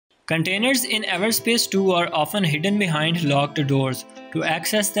Containers in Everspace 2 are often hidden behind locked doors. To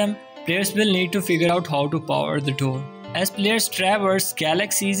access them, players will need to figure out how to power the door. As players traverse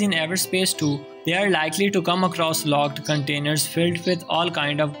galaxies in Everspace 2, they are likely to come across locked containers filled with all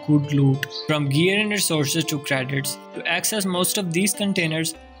kind of good loot, from gear and resources to credits. To access most of these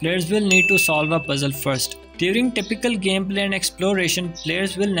containers, players will need to solve a puzzle first. During typical gameplay and exploration,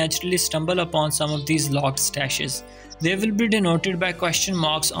 players will naturally stumble upon some of these locked stashes. They will be denoted by question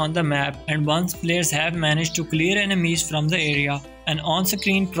marks on the map, and once players have managed to clear enemies from the area, an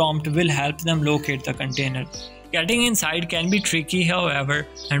on-screen prompt will help them locate the container. Getting inside can be tricky, however,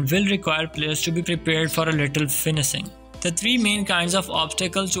 and will require players to be prepared for a little finessing. The three main kinds of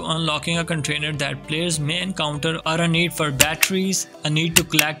obstacles to unlocking a container that players may encounter are a need for batteries, a need to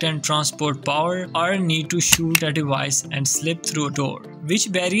collect and transport power, or a need to shoot a device and slip through a door.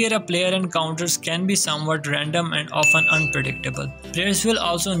 Which barrier a player encounters can be somewhat random and often unpredictable. Players will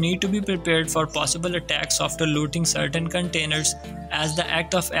also need to be prepared for possible attacks after looting certain containers, as the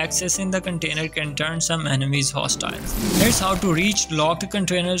act of accessing the container can turn some enemies hostile. Here's how to reach locked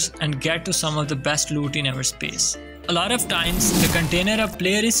containers and get to some of the best loot in Everspace. A lot of times, the container a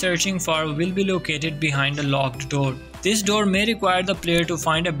player is searching for will be located behind a locked door. This door may require the player to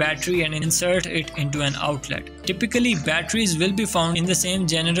find a battery and insert it into an outlet. Typically, batteries will be found in the same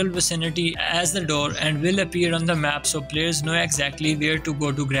general vicinity as the door and will appear on the map, so players know exactly where to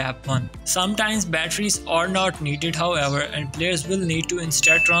go to grab one. Sometimes batteries are not needed, however, and players will need to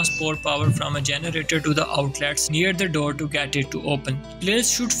instead transport power from a generator to the outlets near the door to get it to open.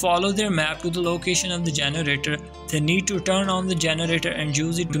 Players should follow their map to the location of the generator. They need to turn on the generator and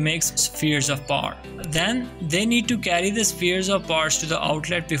use it to make spheres of power. Then they need to carry the spheres of power to the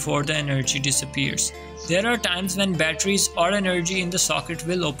outlet before the energy disappears. There are times when batteries or energy in the socket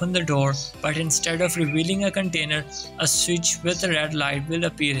will open the door, but instead of revealing a container, a switch with a red light will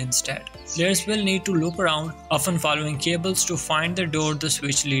appear instead. Players will need to look around, often following cables, to find the door the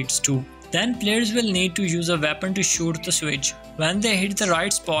switch leads to. Then players will need to use a weapon to shoot the switch. When they hit the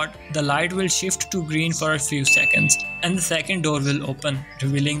right spot, the light will shift to green for a few seconds, and the second door will open,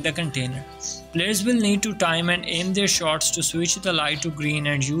 revealing the container. Players will need to time and aim their shots to switch the light to green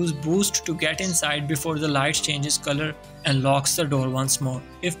and use boost to get inside before the light changes color and locks the door once more.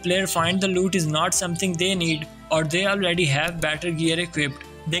 If players find the loot is not something they need, or they already have better gear equipped,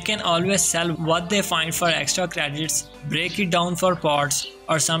 they can always sell what they find for extra credits, break it down for parts,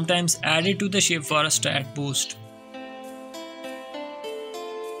 or sometimes add it to the ship for a stat boost.